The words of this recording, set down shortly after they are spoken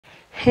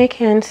Hey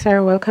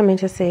Cancer, welcome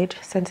into Sage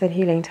Sunset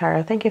Healing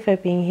Tarot. Thank you for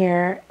being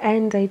here,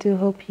 and I do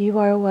hope you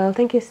are well.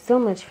 Thank you so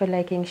much for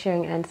liking,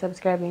 sharing, and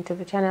subscribing to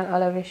the channel.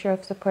 All of your show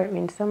of support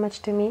means so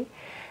much to me,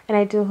 and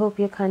I do hope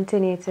you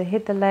continue to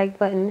hit the like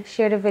button,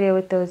 share the video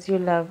with those you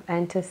love,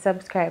 and to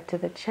subscribe to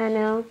the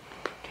channel.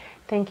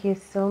 Thank you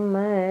so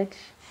much.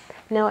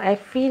 Now, I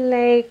feel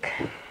like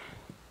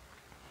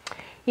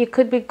you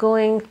could be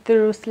going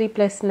through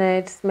sleepless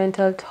nights,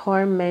 mental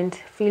torment,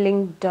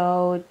 feeling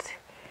doubt,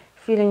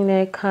 feeling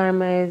like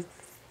karma is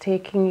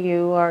taking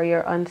you, or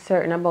you're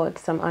uncertain about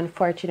some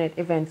unfortunate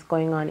events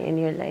going on in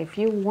your life.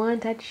 You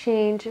want a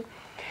change.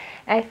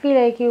 I feel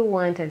like you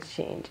want a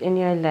change in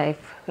your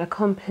life, a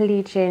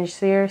complete change.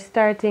 So you're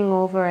starting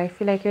over. I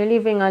feel like you're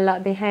leaving a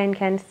lot behind,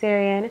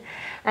 Cancerian.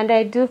 And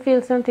I do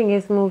feel something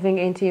is moving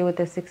into you with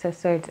the Six of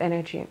Swords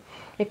energy.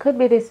 It could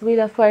be this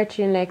Wheel of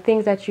Fortune, like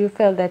things that you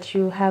felt that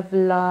you have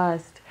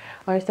lost,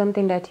 or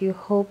something that you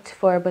hoped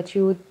for but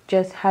you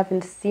just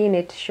haven't seen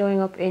it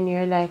showing up in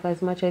your life as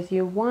much as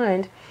you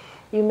want.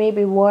 You may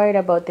be worried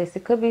about this.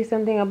 It could be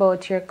something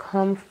about your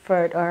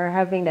comfort or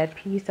having that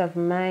peace of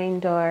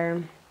mind,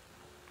 or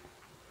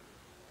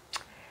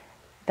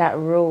that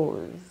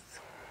rose.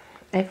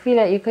 I feel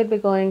like you could be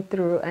going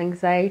through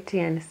anxiety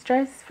and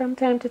stress from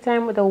time to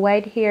time with the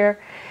white hair.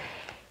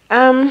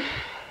 Because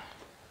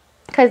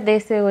they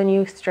say when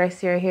you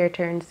stress, your hair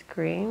turns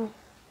green.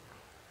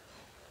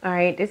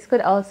 Alright, this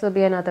could also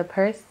be another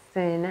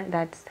person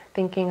that's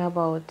thinking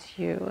about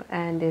you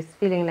and is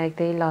feeling like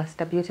they lost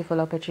a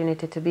beautiful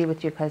opportunity to be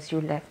with you because you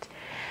left.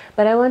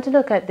 But I want to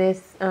look at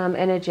this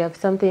energy of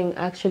something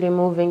actually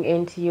moving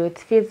into you. It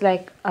feels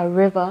like a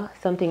river,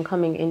 something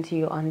coming into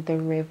you on the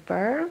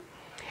river.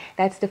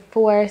 That's the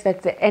force,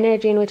 that's the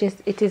energy in which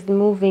it is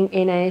moving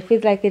in, and it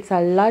feels like it's a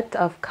lot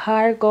of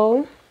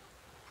cargo.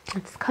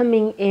 It's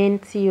coming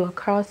into you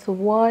across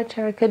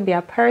water. It could be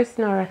a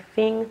person or a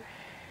thing.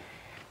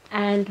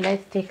 And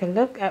let's take a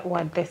look at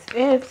what this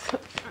is.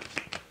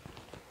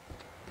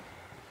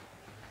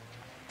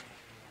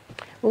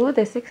 Oh,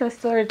 the Six of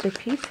Swords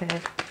repeated.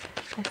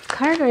 It's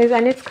cargo,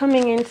 and it's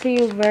coming into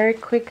you very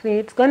quickly.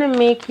 It's gonna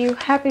make you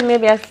happy.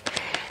 Maybe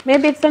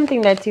it's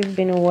something that you've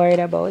been worried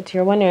about.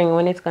 You're wondering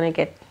when it's gonna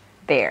get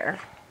there.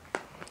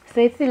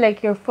 So it's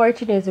like your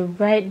fortune is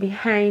right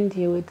behind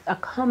you. It's a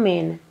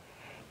coming.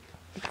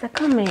 It's a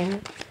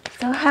coming.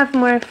 So have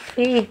more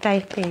faith,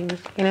 I think,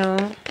 you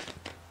know.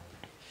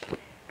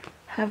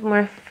 Have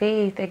more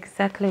faith,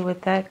 exactly,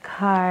 with that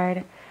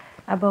card,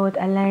 about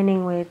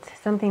aligning with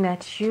something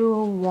that you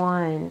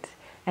want,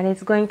 and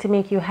it's going to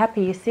make you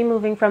happy. You see,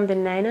 moving from the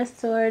Nine of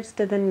Swords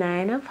to the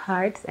Nine of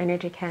Hearts,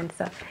 energy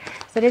Cancer.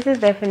 So this is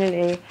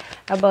definitely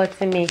about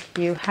to make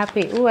you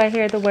happy. Oh, I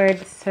hear the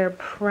word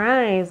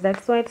surprise.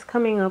 That's why it's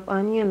coming up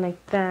on you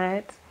like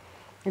that.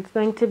 It's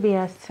going to be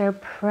a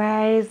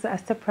surprise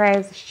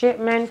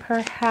shipment,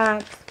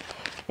 perhaps.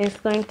 It's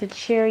going to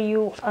cheer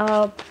you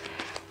up.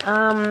 So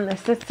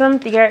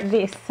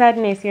your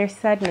sadness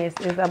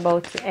is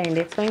about to end.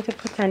 It's going to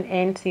put an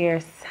end to your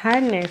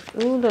sadness.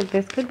 Ooh, look,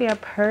 this could be a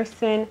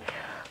person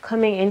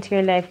coming into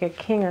your life, your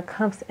King of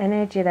Cups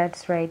energy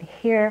that's right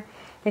here.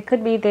 It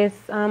could be this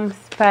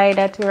spy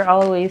that we're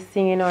always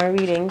seeing in our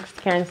readings,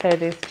 Cancer,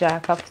 this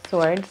Jack of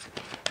Swords.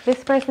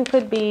 This person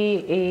could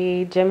be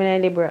a Gemini,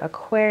 Libra,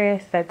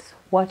 Aquarius that's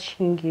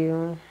watching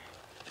you.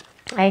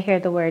 I hear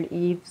the word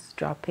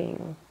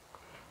eavesdropping.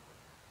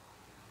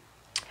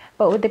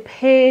 But with the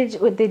page,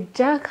 with the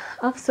Jack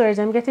of Swords,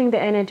 I'm getting the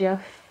energy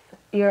of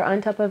you're on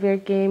top of your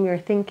game, you're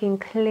thinking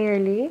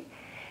clearly,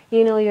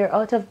 you know, you're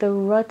out of the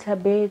rut a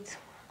bit,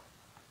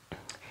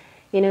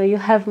 you know, you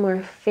have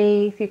more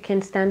faith, you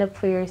can stand up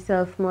for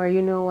yourself more,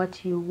 you know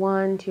what you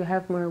want, you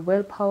have more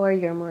willpower,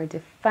 you're more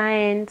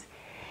defiant.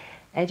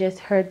 I just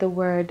heard the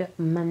word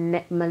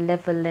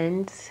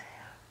malevolent,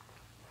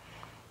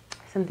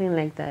 something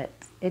like that.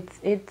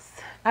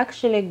 It's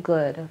actually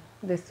good,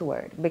 this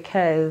word,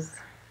 because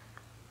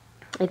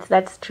it's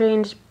that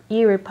strange,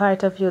 eerie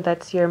part of you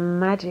that's your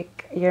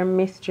magic, your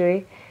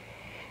mystery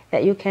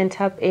that you can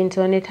tap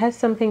into. And it has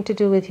something to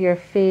do with your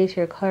faith,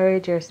 your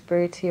courage, your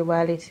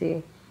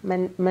spirituality.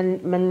 Malevolence,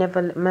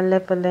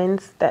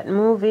 that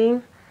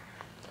movie.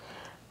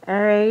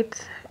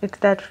 Alright, it's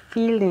that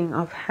feeling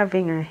of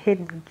having a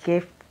hidden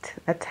gift,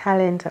 a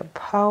talent, a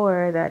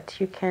power that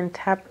you can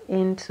tap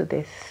into,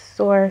 this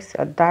source,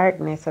 a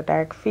darkness, a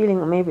dark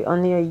feeling. Maybe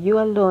only you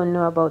alone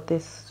know about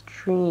this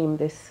stream,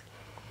 this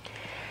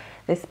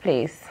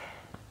place.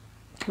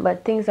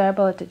 But things are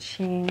about to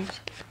change.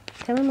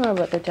 Tell me more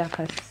about the Jack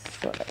of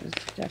Swords,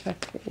 Jack of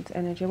Spades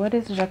energy. What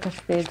is Jack of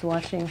Spades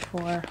watching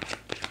for?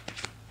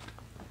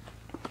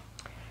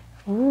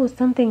 Ooh,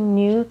 something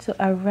new to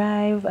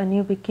arrive, a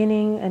new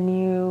beginning, a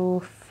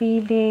new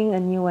feeling, a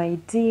new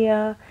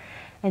idea,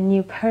 a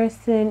new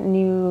person,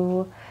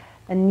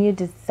 a new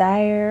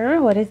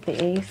desire. What is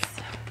the Ace?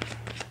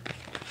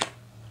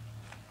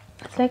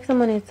 It's like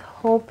someone is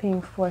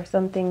hoping for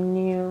something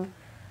new.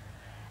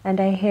 And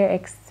I hear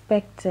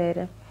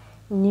expected,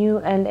 new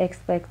and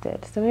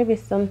expected. So maybe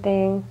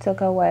something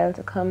took a while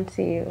to come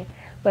to you,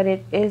 but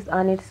it is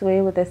on its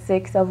way with the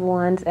Six of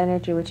Wands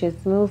energy, which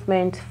is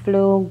movement,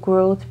 flow,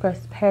 growth,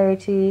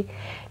 prosperity,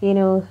 you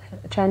know,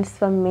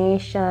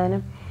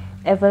 transformation,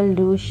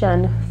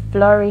 evolution,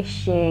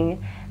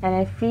 flourishing. And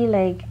I feel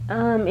like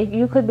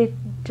you could be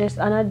just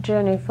on a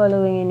journey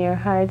following in your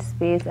heart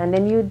space, and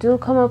then you do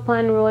come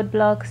upon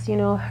roadblocks, you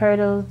know,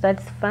 hurdles.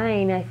 That's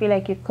fine. I feel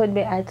like you could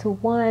be at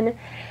one.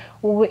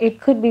 It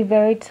could be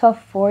very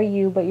tough for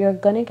you, but you're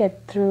gonna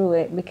get through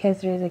it,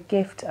 because there's a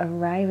gift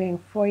arriving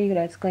for you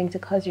that's going to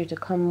cause you to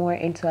come more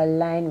into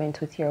alignment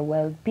with your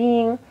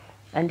well-being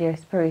and your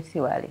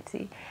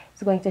spirituality.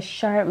 It's going to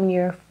sharpen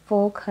your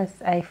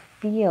focus. I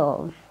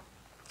feel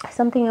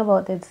something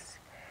about this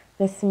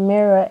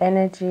mirror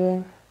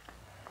energy.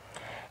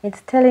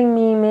 It's telling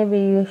me maybe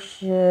you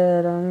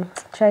should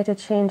try to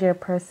change your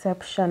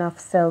perception of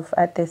self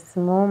at this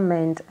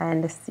moment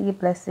and see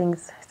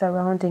blessings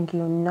surrounding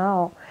you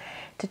now,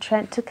 to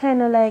try to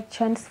kind of like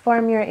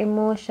transform your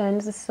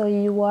emotions so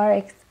you are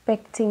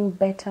expecting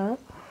better.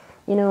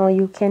 You know,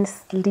 you can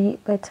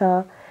sleep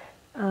better,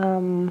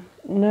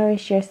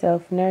 nourish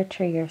yourself,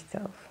 nurture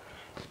yourself.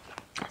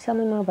 Tell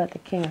me more about the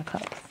King of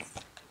Cups.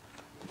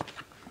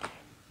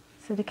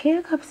 So the King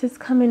of Cups is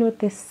coming with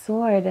this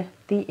sword,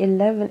 the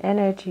 11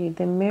 energy,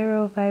 the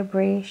mirror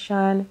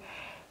vibration,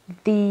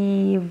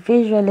 the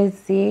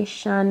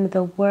visualization,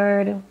 the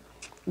word,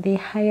 the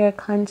higher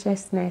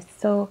consciousness.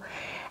 So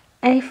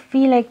I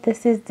feel like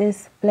this is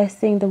this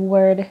blessing, the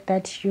word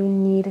that you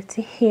need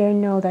to hear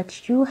now,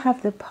 that you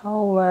have the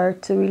power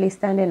to really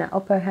stand in an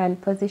upper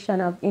hand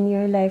position of in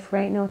your life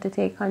right now, to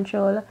take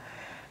control,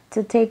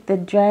 to take the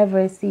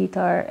driver's seat,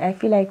 or I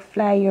feel like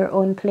fly your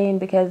own plane,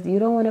 because you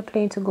don't want a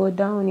plane to go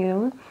down, you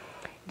know.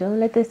 Don't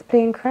let this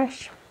plane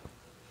crash.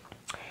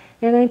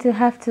 You're going to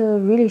have to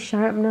really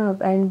sharpen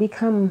up and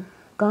become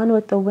gone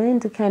with the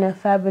wind, to kind of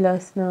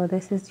fabulous now.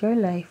 This is your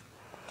life.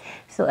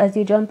 So as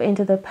you jump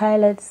into the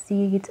pilot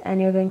seat and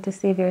you're going to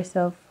save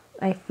yourself,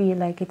 I feel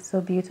like it's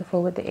so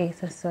beautiful with the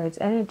Ace of Swords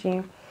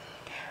energy.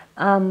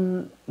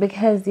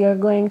 Because you're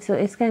going to,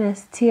 it's going to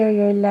steer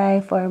your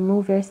life or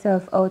move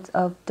yourself out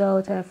of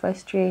doubt and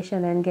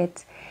frustration and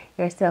get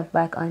yourself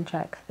back on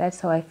track.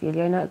 That's how I feel.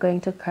 You're not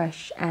going to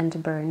crash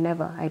and burn.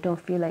 Never. I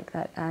don't feel like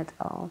that at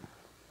all.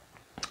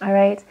 All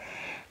right.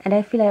 And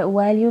I feel like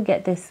while you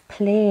get this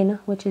plane,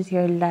 which is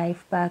your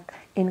life, back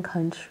in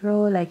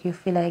control, like you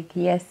feel like,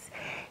 yes,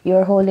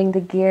 you're holding the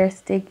gear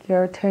stick,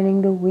 you're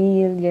turning the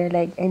wheel, you're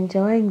like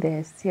enjoying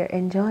this, you're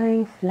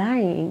enjoying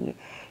flying,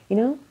 you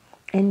know,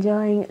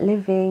 enjoying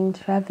living,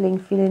 traveling,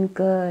 feeling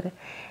good.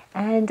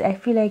 And I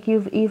feel like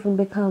you've even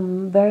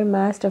become very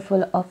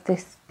masterful of the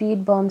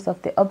speed bumps,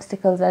 of the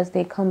obstacles as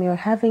they come. You're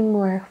having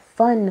more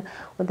fun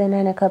with the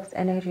Nine of Cups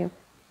energy.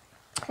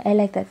 I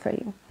like that for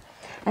you.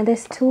 And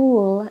this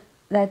tool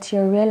that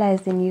you're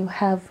realizing you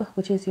have,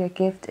 which is your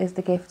gift, is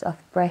the gift of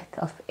breath,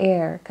 of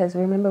air. Because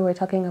remember, we're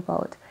talking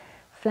about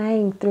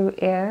flying through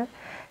air.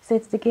 So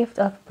it's the gift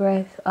of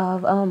breath,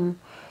 of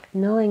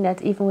knowing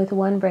that even with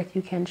one breath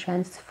you can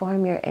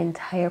transform your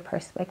entire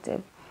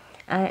perspective.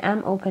 I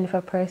am open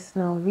for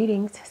personal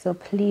readings, so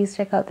please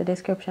check out the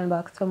description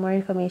box for more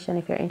information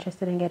if you're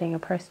interested in getting a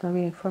personal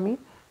reading for me.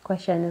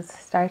 Questions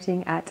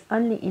starting at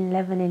only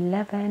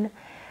 $11.11.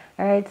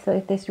 Alright, so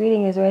if this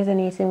reading is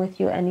resonating with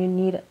you and you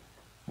need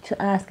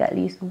to ask at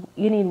least,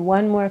 you need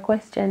one more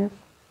question,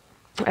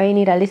 or you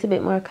need a little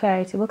bit more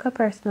clarity, book a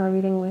personal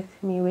reading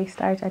with me. We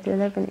start at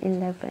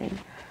 $11.11.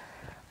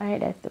 Alright,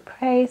 that's the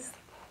price.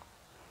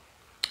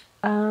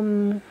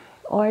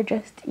 Or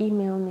just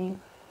email me.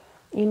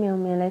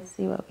 Let's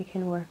see what we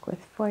can work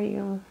with for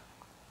you.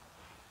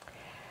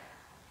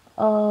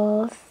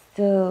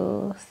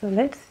 Also, so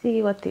let's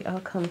see what the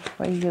outcome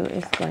for you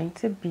is going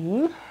to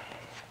be.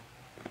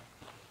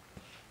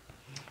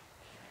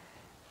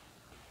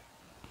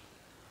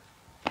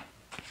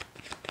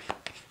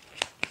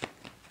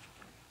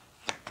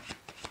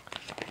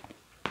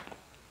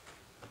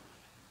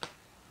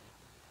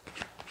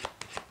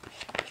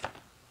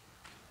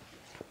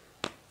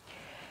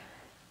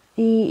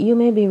 You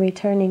may be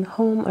returning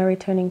home or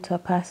returning to a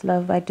past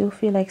love. I do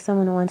feel like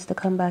someone wants to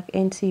come back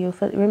into you.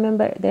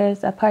 Remember,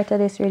 there's a part of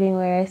this reading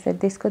where I said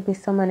this could be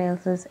someone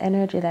else's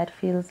energy that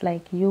feels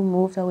like you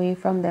moved away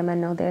from them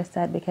and now they're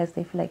sad because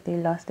they feel like they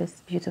lost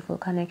this beautiful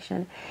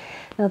connection.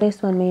 Now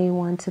this one may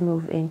want to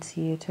move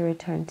into you, to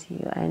return to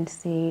you and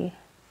say,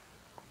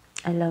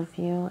 I love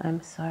you,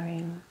 I'm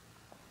sorry.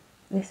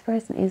 This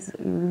person is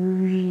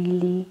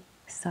really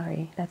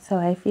sorry. That's how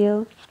I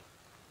feel.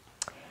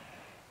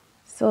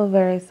 So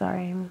very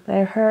sorry.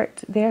 They're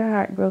hurt, they're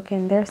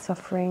heartbroken, they're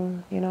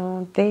suffering, you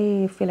know,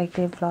 they feel like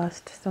they've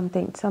lost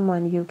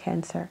someone, you,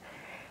 Cancer,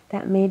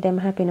 that made them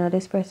happy. Now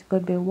this person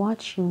could be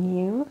watching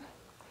you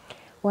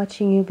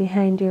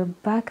behind your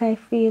back. I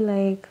feel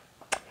like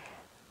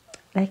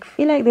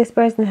this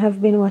person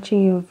have been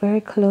watching you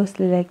very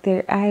closely, like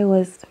their eye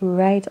was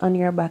right on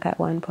your back at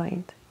one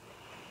point.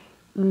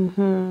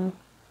 Or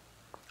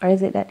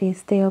is it that they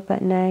stay up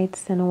at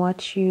nights and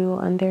watch you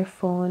on their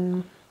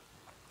phone,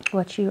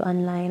 watch you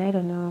online? I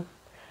don't know.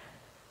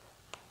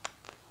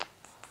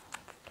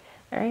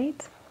 All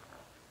right,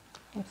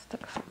 What's to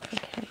come for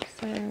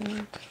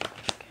Cancer?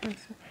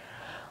 Cancer.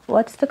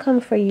 What's to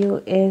come for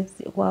you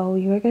is, wow,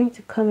 you're going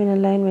to come in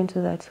alignment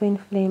with that twin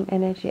flame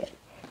energy,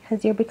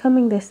 because you're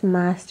becoming this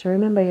master.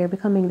 Remember, you're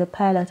becoming the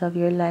pilot of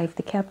your life,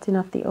 the captain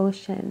of the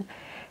ocean,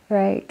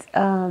 right?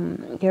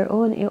 Your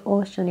own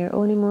ocean, your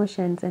own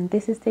emotions, and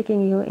this is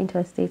taking you into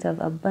a state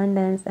of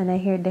abundance. And I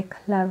hear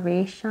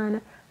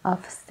declaration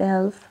of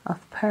self,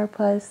 of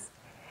purpose,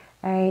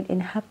 all right,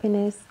 in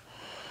happiness.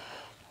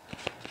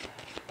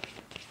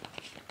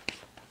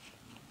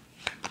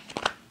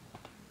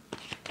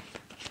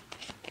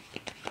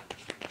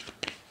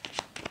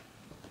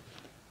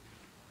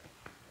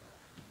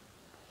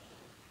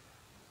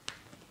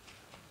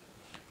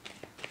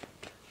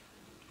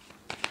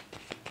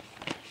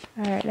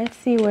 All right, let's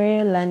see where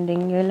you're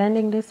landing. You're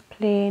landing this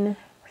plane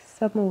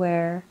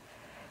somewhere.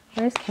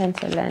 Where's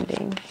Cancer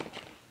landing?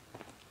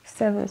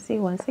 7. See,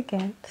 once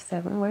again,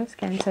 7. Where's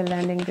Cancer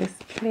landing this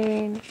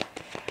plane?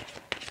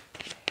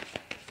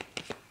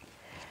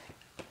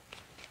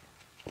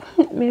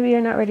 Maybe you're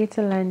not ready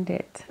to land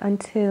it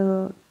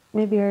until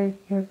maybe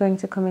you're going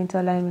to come into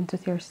alignment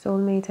with your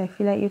soulmate. I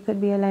feel like you could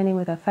be aligning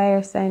with a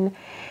fire sign,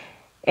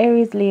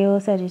 Aries, Leo,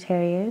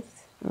 Sagittarius.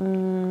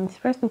 This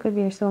person could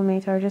be your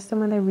soulmate or just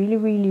someone that really,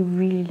 really,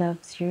 really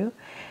loves you.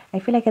 I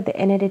feel like at the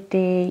end of the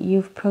day,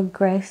 you've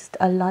progressed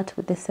a lot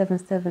with the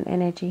 7-7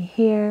 energy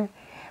here.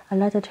 A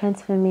lot of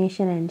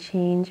transformation and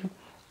change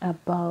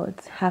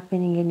about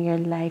happening in your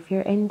life.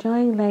 You're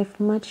enjoying life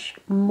much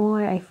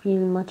more. I feel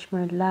much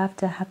more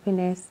laughter,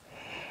 happiness,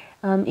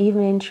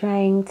 even in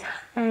trying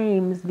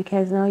times,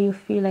 because now you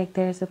feel like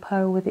there's a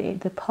power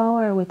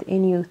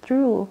within you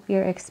through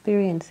your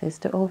experiences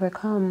to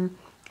overcome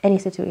any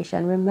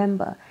situation.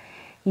 Remember,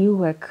 you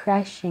were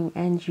crashing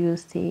and you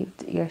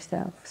saved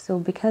yourself. So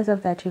because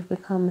of that, you've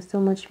become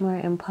so much more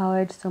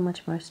empowered, so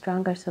much more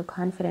stronger, so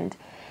confident,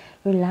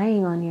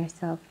 relying on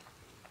yourself.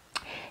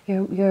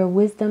 Your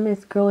wisdom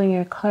is growing,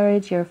 your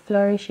courage, you're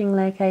flourishing,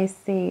 like I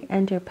say,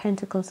 and your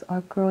pentacles are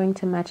growing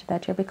to match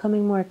that. You're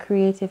becoming more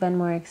creative and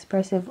more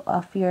expressive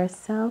of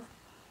yourself,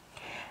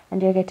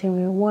 and you're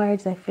getting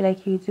rewards. I feel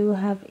like you do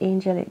have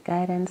angelic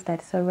guidance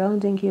that's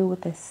surrounding you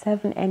with the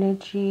 7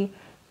 energy.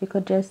 You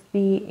could just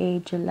be a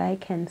July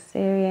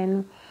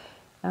Cancerian.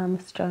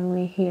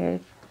 Strongly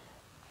here.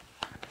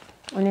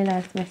 Only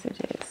last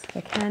messages for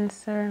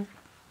Cancer.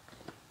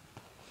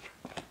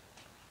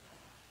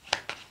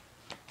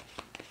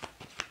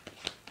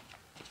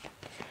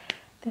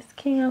 This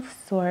King of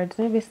Swords,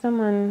 maybe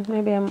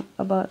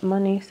about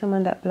money,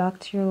 someone that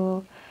blocked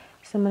you,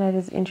 someone that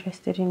is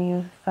interested in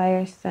you,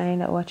 fire sign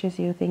that watches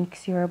you,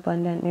 thinks you're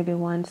abundant, maybe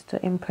wants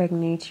to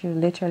impregnate you.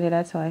 Literally,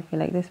 that's how I feel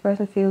like this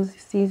person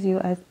sees you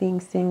as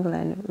being single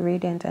and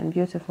radiant and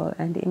beautiful,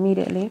 and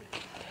immediately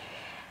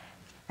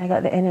I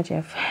got the energy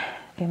of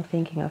them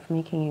thinking of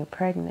making you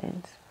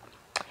pregnant.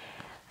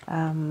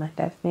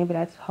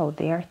 That's how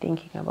they are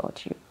thinking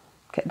about you.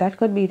 That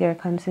could be their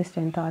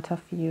consistent thought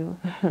of you.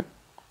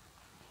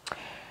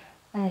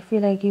 I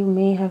feel like you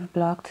may have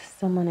blocked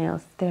someone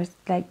else. There's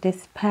like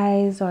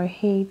despise or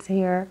hate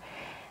here,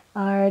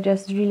 or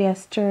just really a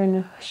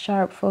stern,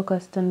 sharp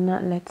focus to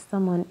not let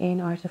someone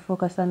in or to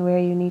focus on where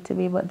you need to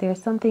be. But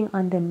there's something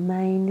on the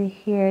mind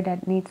here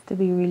that needs to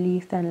be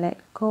released and let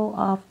go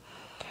of.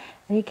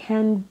 And it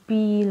can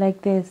be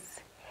like this.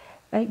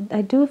 I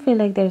do feel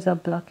like there's a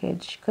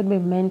blockage. Could be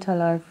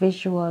mental or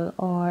visual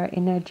or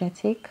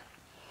energetic.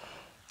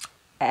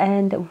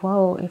 And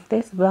wow, if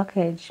this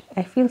blockage,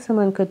 I feel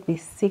someone could be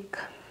sick.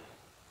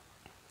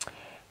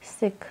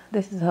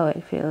 This is how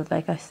it feels,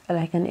 like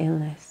an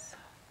illness.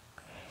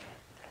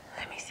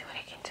 Let me see what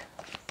I can do.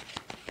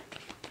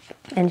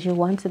 And you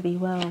want to be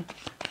well.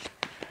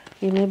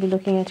 You may be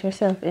looking at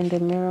yourself in the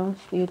mirror.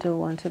 You do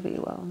want to be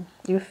well.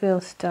 You feel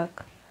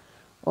stuck,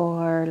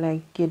 or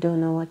like you don't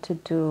know what to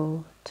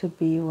do to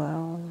be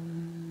well,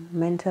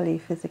 mentally,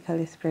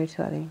 physically,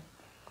 spiritually,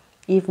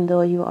 even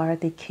though you are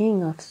the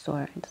King of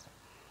Swords.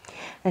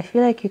 I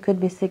feel like you could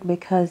be sick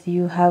because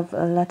you have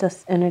a lot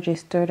of energy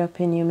stirred up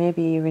in you,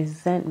 maybe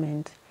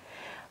resentment,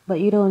 but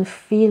you don't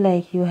feel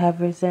like you have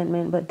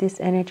resentment, but this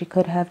energy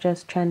could have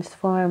just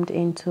transformed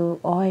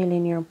into oil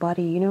in your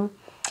body, you know,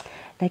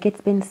 like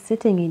it's been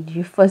sitting in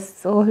you for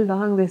so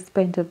long, this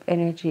pent up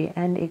energy,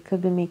 and it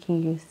could be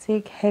making you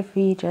sick,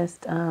 heavy,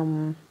 just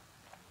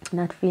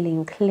not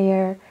feeling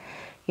clear.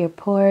 Your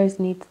pores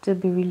need to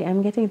be really,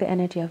 I'm getting the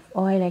energy of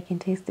oil. I can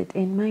taste it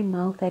in my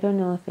mouth. I don't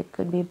know if it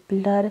could be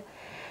blood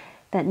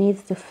that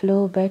needs to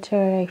flow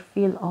better. I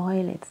feel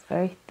oil, it's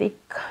very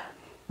thick,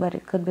 but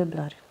it could be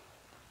blood.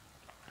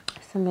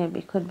 So maybe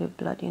it could be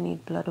blood. You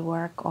need blood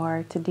work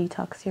or to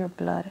detox your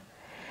blood.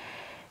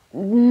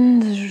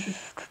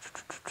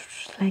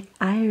 Like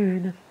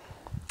iron.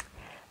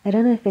 I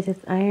don't know if it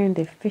is iron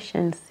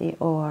deficiency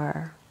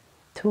or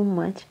too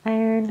much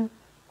iron.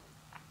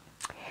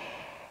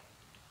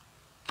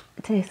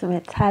 It tastes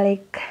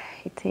metallic.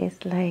 It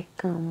tastes like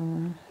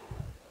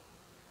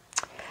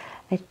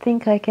I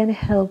think I can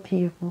help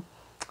you,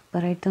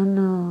 but I don't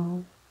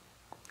know.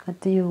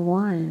 What do you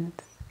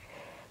want?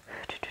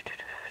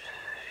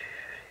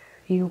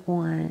 you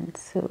want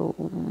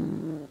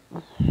to,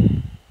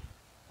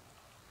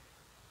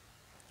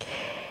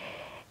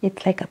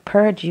 it's like a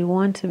purge. You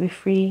want to be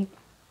free.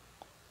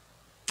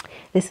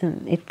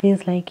 Listen, it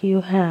feels like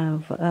you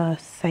have a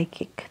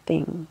psychic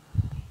thing.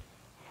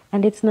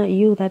 And it's not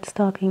you that's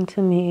talking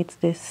to me. It's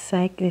this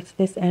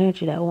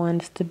energy that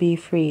wants to be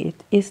free.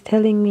 It is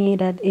telling me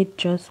that it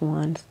just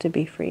wants to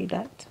be free.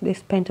 That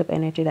this pent-up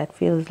energy that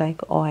feels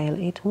like oil,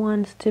 it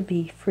wants to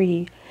be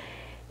free.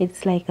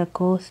 It's like a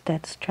ghost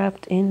that's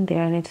trapped in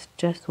there, and it's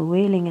just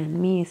wailing at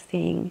me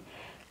saying,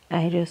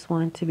 I just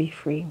want to be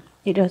free.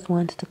 It just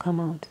wants to come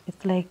out.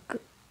 It's like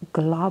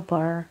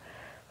globber.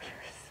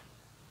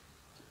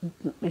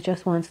 It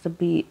just wants to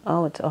be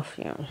out of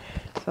you.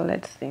 So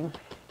let's see.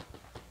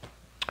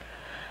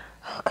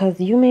 Because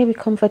you may be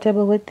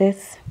comfortable with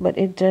this, but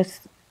it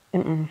just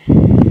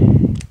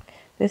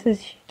this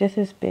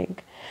is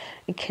big.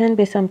 It can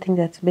be something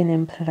that's been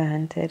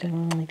implanted,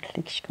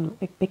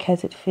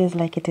 because it feels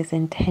like it is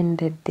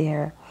intended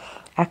there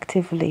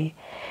actively,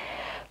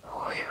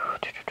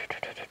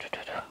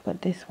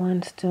 but this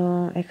wants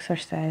to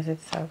exercise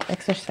itself.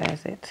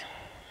 Exercise it.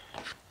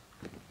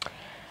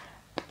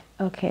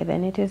 Okay,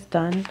 then it is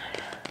done.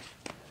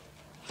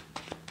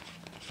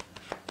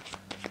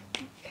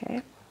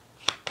 Okay,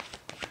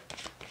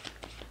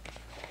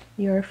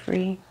 you're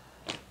free.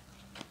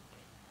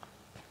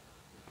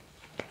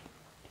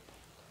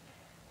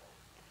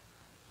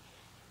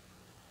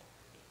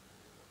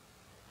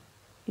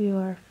 You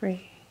are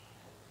free.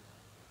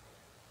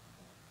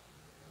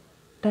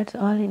 That's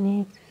all it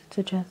needs,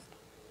 to just,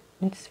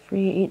 it's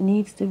free. It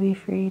needs to be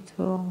free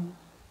to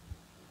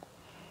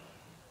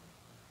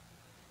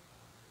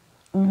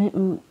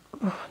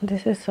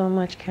this is so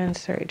much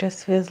Cancer. It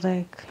just feels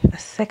like a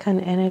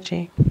second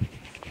energy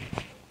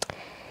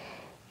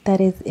that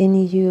is in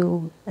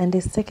you, and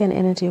this second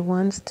energy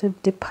wants to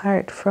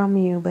depart from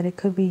you, but it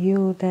could be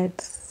you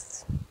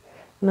that's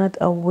not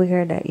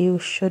aware that you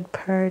should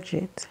purge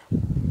it.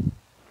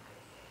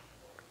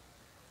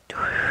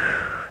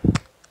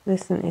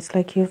 Listen, it's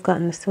like you've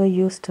gotten so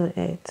used to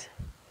it.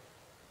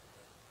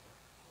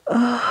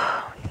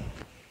 Oh.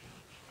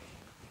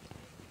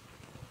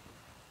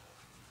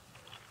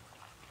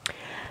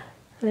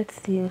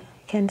 Let's see.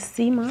 Can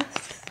sea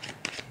moss?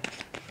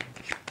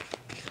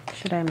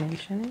 Should I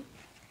mention it?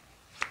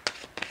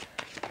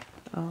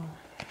 Oh.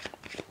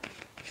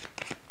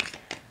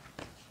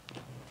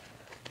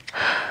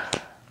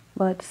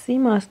 But sea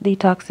moss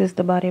detoxes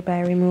the body by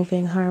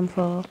removing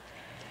harmful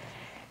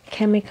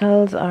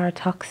chemicals or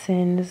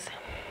toxins,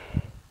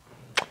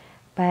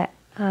 by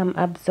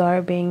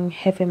absorbing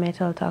heavy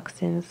metal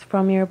toxins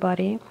from your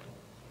body,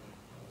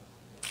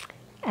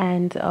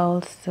 and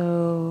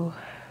also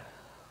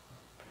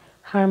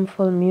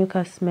harmful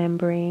mucous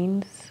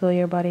membranes, so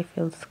your body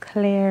feels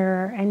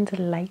clear and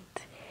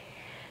light,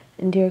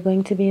 and you're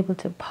going to be able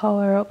to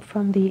power up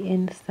from the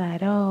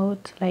inside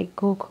out, like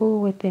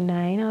Goku with the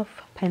 9 of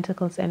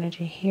Pentacles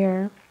energy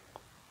here.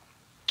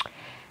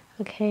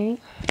 Okay.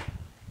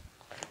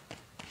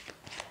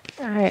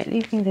 Alright,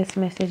 leaving this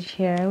message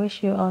here. I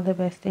wish you all the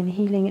best in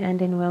healing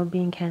and in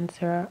well-being,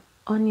 Cancer.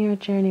 On your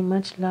journey,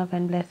 much love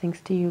and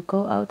blessings to you.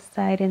 Go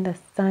outside in the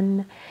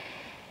sun.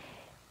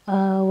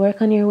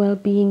 Work on your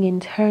well-being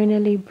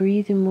internally.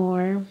 Breathe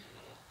more.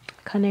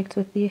 Connect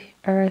with the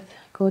earth.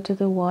 Go to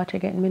the water.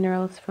 Get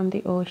minerals from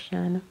the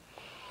ocean.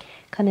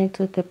 Connect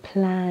with the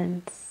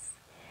plants.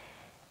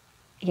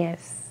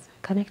 Yes,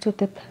 connect with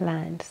the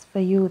plants. For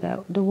you,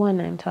 the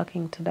one I'm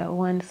talking to, that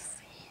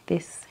wants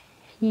this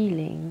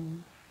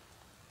healing.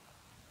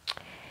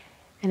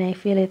 And I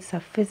feel it's a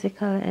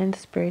physical and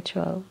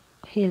spiritual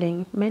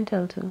healing,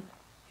 mental too.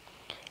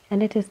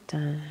 And it is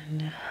done.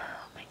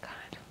 Oh my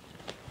God.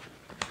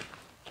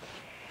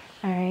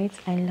 Alright,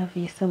 I love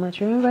you so much.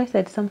 Remember I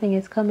said something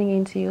is coming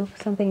into you.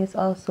 Something is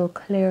also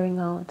clearing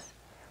out.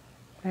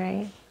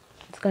 Alright?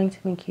 It's going to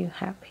make you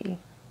happy.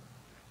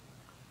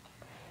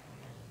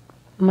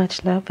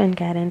 Much love and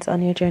guidance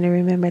on your journey.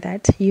 Remember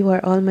that you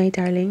are all my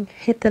darling.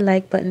 Hit the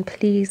like button,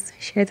 please.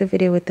 Share the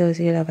video with those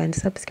you love, and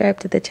subscribe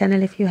to the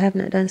channel if you have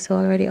not done so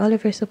already. All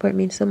of your support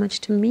means so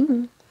much to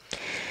me,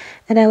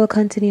 and I will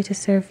continue to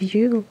serve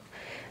you.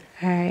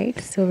 Alright,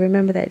 so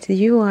remember that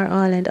you are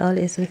all, and all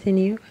is within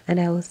you, and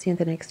I will see you in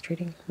the next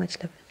reading.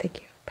 Much love.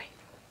 Thank you.